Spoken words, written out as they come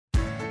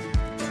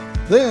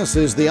This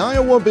is the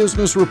Iowa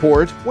Business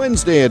Report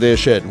Wednesday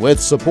edition with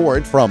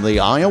support from the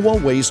Iowa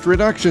Waste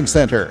Reduction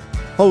Center,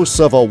 hosts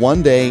of a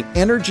one-day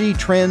Energy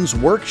Trends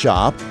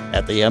workshop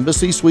at the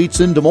Embassy Suites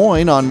in Des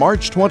Moines on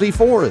March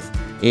 24th,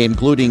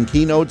 including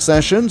keynote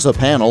sessions, a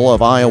panel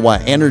of Iowa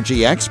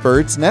energy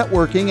experts,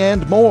 networking,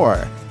 and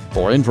more.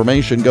 For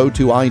information, go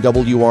to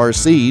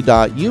iwrc.uni.edu.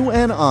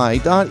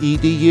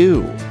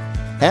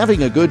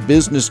 Having a good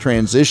business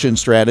transition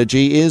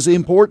strategy is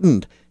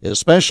important,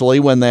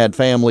 especially when that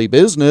family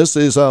business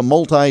is a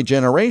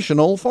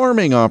multi-generational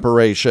farming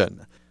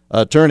operation.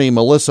 Attorney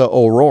Melissa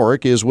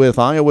O'Rourke is with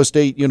Iowa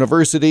State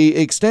University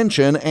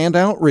Extension and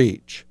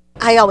Outreach.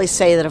 I always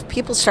say that if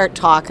people start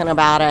talking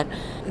about it,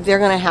 they're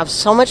going to have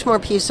so much more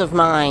peace of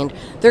mind.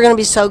 They're going to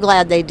be so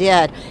glad they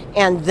did,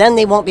 and then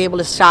they won't be able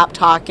to stop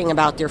talking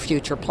about their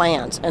future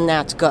plans, and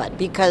that's good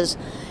because,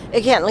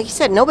 again, like you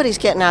said, nobody's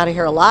getting out of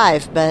here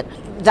alive, but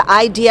the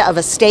idea of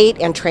estate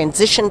and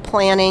transition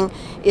planning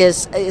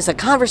is a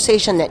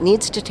conversation that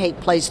needs to take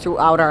place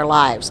throughout our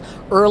lives.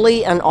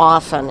 Early and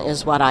often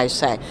is what I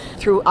say.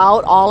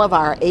 Throughout all of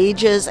our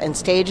ages and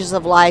stages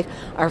of life,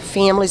 our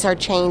families are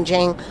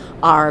changing,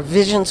 our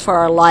visions for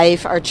our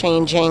life are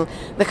changing,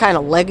 the kind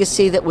of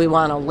legacy that we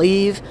want to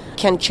leave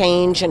can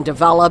change and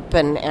develop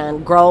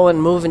and grow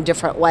and move in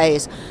different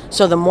ways.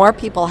 So the more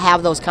people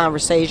have those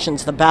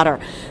conversations, the better.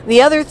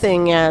 The other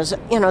thing is,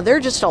 there are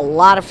just a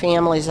lot of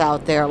families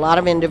out there, a lot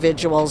of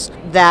individuals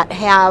that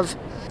have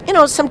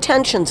some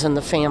tensions in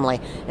the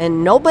family,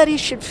 and nobody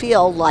should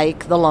feel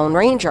like the Lone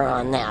Ranger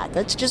on that.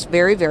 That's just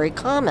very, very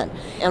common.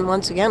 And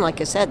once again,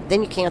 like I said,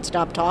 then you can't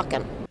stop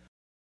talking.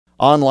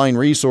 Online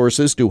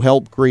resources to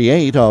help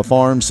create a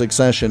farm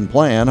succession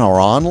plan are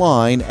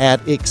online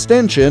at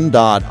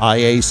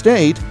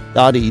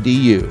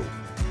extension.iastate.edu.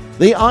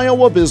 The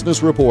Iowa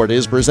Business Report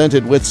is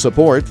presented with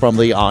support from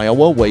the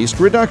Iowa Waste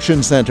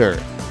Reduction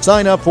Center.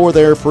 Sign up for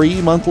their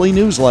free monthly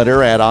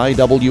newsletter at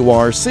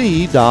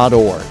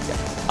iwrc.org.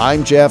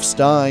 I'm Jeff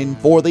Stein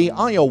for the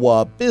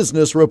Iowa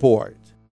Business Report.